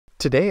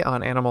Today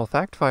on Animal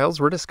Fact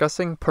Files, we're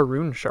discussing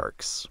Paroon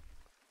sharks.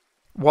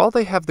 While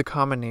they have the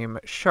common name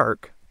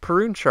shark,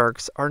 Paroon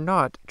sharks are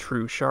not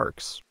true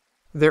sharks.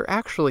 They're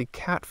actually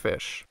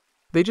catfish.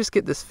 They just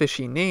get this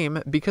fishy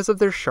name because of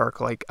their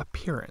shark-like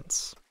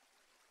appearance.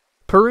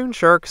 Paroon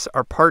sharks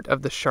are part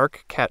of the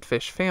shark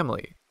catfish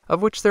family,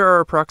 of which there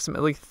are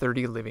approximately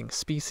 30 living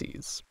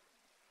species.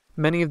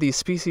 Many of these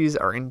species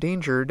are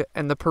endangered,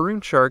 and the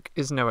Paroon shark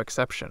is no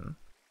exception.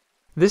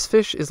 This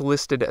fish is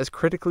listed as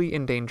critically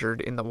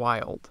endangered in the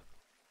wild.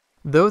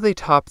 Though they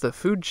top the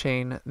food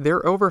chain,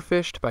 they're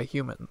overfished by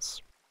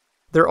humans.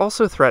 They're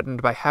also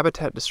threatened by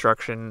habitat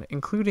destruction,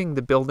 including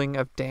the building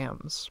of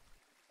dams.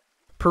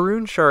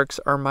 Paroon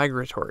sharks are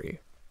migratory,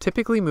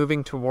 typically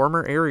moving to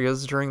warmer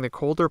areas during the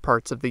colder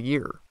parts of the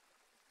year.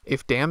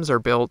 If dams are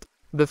built,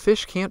 the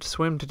fish can't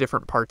swim to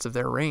different parts of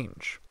their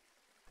range.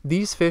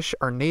 These fish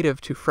are native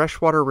to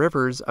freshwater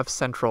rivers of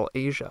Central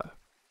Asia.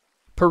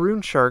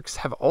 Paroon sharks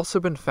have also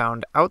been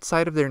found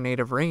outside of their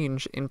native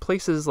range in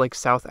places like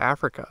South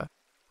Africa,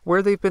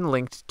 where they've been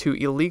linked to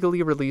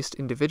illegally released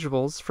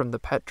individuals from the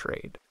pet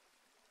trade.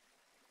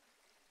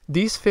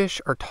 These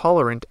fish are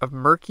tolerant of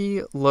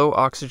murky,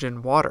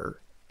 low-oxygen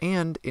water,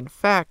 and, in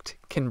fact,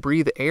 can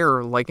breathe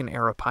air like an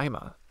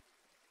arapaima.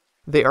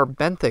 They are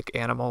benthic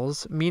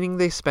animals, meaning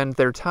they spend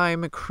their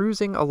time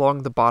cruising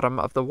along the bottom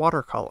of the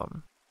water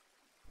column.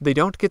 They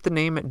don't get the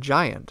name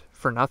giant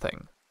for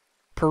nothing.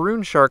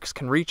 Paroon sharks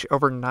can reach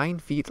over 9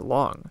 feet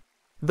long,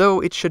 though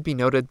it should be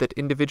noted that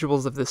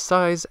individuals of this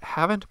size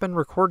haven't been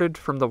recorded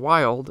from the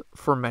wild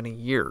for many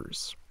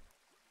years.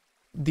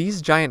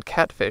 These giant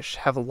catfish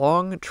have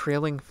long,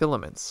 trailing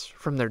filaments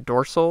from their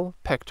dorsal,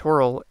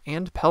 pectoral,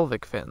 and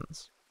pelvic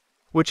fins,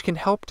 which can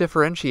help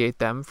differentiate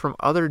them from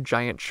other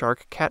giant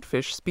shark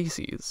catfish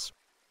species.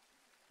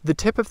 The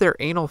tip of their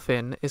anal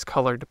fin is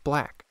colored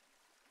black.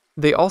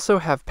 They also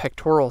have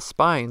pectoral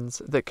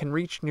spines that can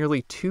reach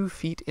nearly 2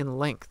 feet in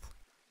length.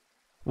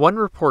 One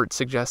report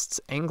suggests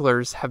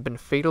anglers have been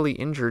fatally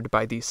injured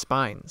by these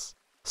spines,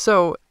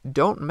 so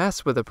don't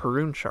mess with a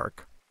Paroon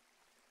shark.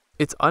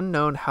 It's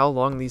unknown how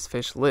long these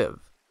fish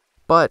live,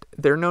 but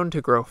they're known to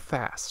grow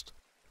fast,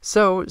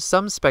 so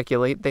some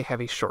speculate they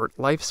have a short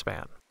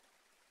lifespan.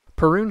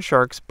 Paroon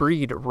sharks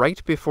breed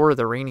right before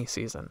the rainy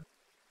season.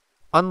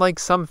 Unlike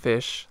some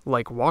fish,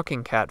 like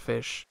walking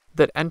catfish,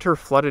 that enter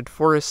flooded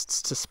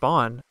forests to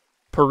spawn,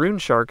 Paroon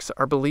sharks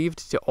are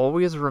believed to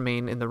always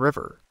remain in the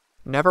river,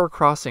 never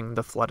crossing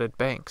the flooded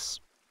banks.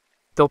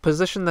 They'll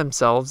position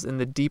themselves in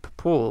the deep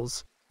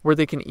pools where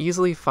they can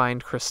easily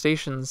find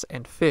crustaceans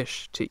and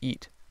fish to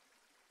eat.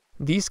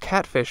 These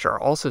catfish are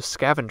also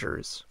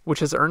scavengers, which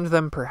has earned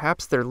them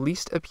perhaps their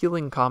least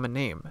appealing common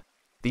name,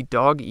 the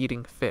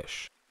dog-eating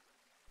fish.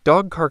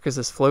 Dog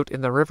carcasses float in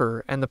the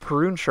river, and the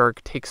Paroon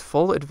shark takes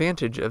full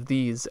advantage of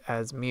these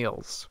as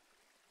meals.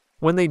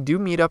 When they do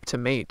meet up to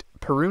mate,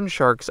 Paroon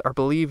sharks are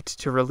believed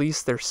to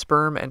release their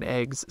sperm and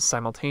eggs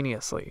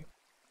simultaneously.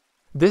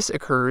 This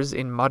occurs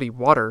in muddy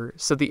water,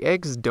 so the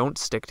eggs don't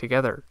stick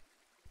together.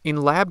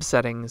 In lab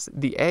settings,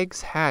 the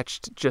eggs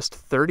hatched just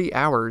 30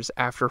 hours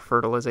after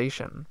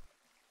fertilization.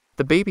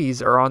 The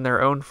babies are on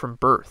their own from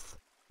birth,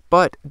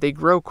 but they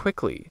grow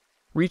quickly,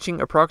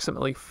 reaching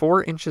approximately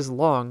 4 inches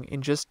long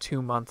in just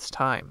 2 months'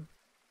 time.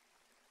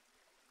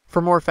 For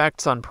more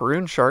facts on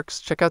Paroon sharks,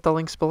 check out the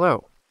links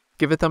below.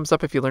 Give a thumbs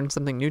up if you learned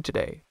something new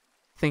today.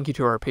 Thank you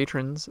to our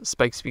patrons,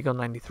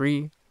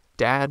 SpikeSpiegel93,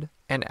 Dad,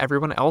 and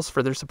everyone else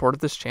for their support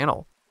of this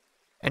channel.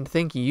 And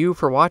thank you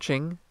for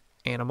watching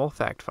Animal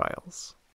Fact Files.